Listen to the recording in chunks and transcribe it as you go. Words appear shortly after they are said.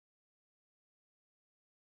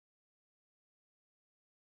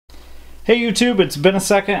Hey YouTube, it's been a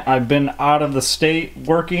second. I've been out of the state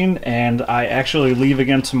working and I actually leave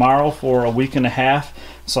again tomorrow for a week and a half.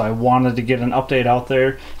 So I wanted to get an update out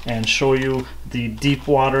there and show you the deep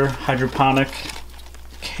water hydroponic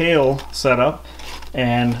kale setup.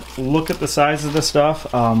 And look at the size of this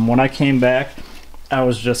stuff. When I came back, I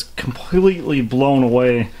was just completely blown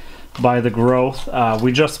away by the growth.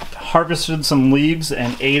 We just harvested some leaves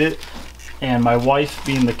and ate it. And my wife,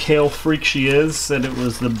 being the kale freak she is, said it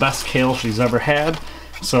was the best kale she's ever had.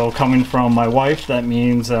 So coming from my wife, that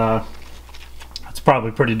means it's probably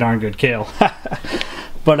pretty darn good kale.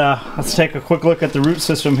 But let's take a quick look at the root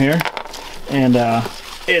system here. And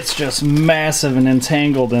it's just massive and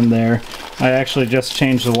entangled in there. I actually just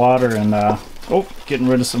changed the water and, oh, getting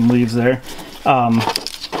rid of some leaves there. And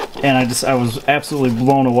I was absolutely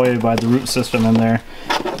blown away by the root system in there.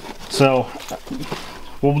 So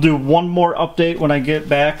we'll do one more update when I get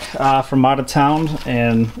back from out of town,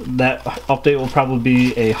 and that update will probably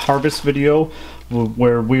be a harvest video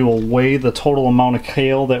where we will weigh the total amount of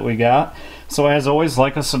kale that we got. So as always,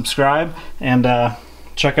 like us, subscribe, and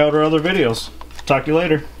check out our other videos. Talk to you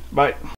later. Bye.